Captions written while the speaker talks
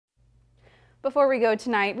Before we go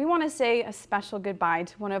tonight, we want to say a special goodbye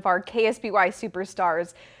to one of our KSBY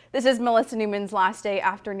superstars. This is Melissa Newman's last day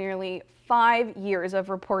after nearly 5 years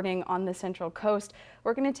of reporting on the Central Coast.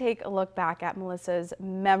 We're going to take a look back at Melissa's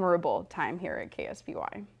memorable time here at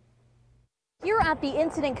KSBY. Here at the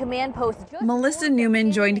Incident Command Post, Melissa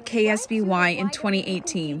Newman joined KSBY in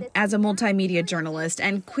 2018 as a multimedia journalist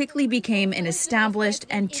and quickly became an established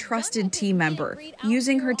and trusted team member,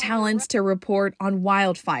 using her talents to report on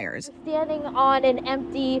wildfires, standing on an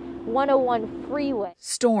empty 101 freeway,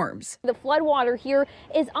 storms, the floodwater here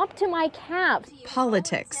is up to my calves,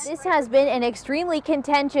 politics. This has been an extremely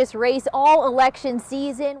contentious race all election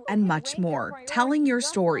season, and much more, telling your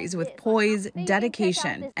stories with poise,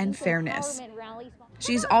 dedication, and fairness.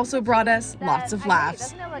 She's also brought us lots of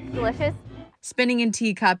laughs. Doesn't it look delicious? Spinning in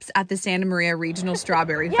teacups at the Santa Maria Regional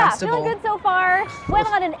Strawberry Yeah, Festival. feeling good so far.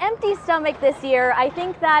 Went on an empty stomach this year. I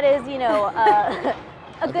think that is,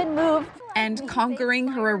 a good move. And conquering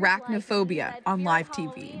her arachnophobia on live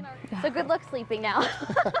TV. So good luck sleeping now.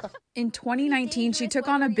 In 2019, she took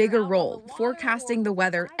on a bigger role, forecasting the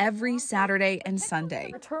weather every Saturday and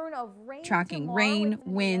Sunday, tracking rain,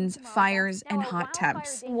 winds, fires, and hot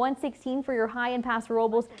temps. 116 for your high and pass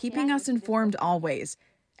rollables. Keeping us informed always,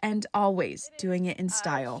 and always doing it in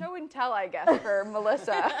style. Show and tell, I guess, for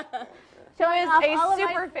Melissa. Showing off a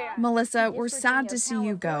super fan. Melissa, we're sad to see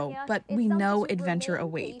you go, but we know adventure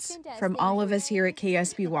awaits. From all of us here at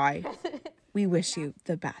KSBY, we wish you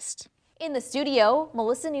the best. In the studio,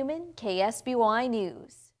 Melissa Newman, KSBY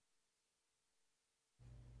News.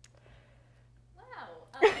 Wow.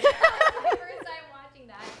 My first time watching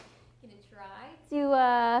that. Gonna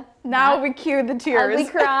try? Now we cue the tears. We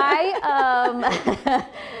cry.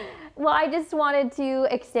 Well, I just wanted to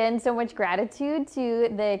extend so much gratitude to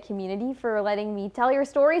the community for letting me tell your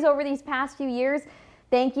stories over these past few years.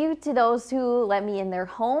 Thank you to those who let me in their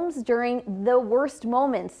homes during the worst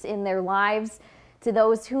moments in their lives, to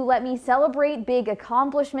those who let me celebrate big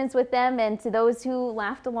accomplishments with them, and to those who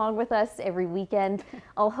laughed along with us every weekend.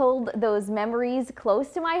 I'll hold those memories close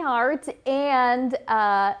to my heart. And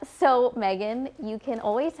so, Megan, you can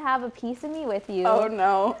always have a piece of me with you. Oh,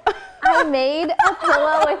 no. I made a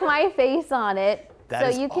pillow with my face on it.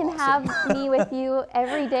 That so you can awesome. have me with you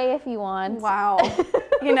every day if you want. Wow.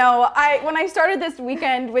 When I started this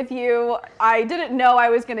weekend with you, I didn't know I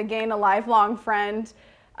was going to gain a lifelong friend.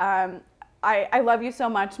 I love you so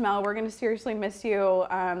much, Mel. We're going to seriously miss you.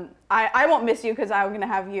 I won't miss you because I'm going to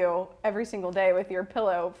have you every single day with your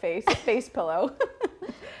pillow face pillow.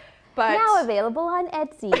 But now available on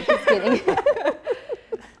Etsy. Just kidding.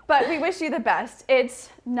 But we wish you the best. It's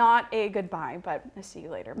not a goodbye, but I'll see you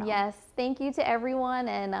later, Mel. Yes, thank you to everyone,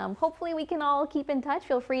 and hopefully we can all keep in touch.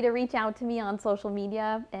 Feel free to reach out to me on social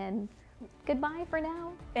media, and goodbye for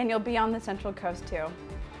now. And you'll be on the Central Coast too.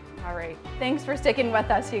 All right. Thanks for sticking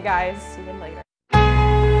with us, you guys. See you later.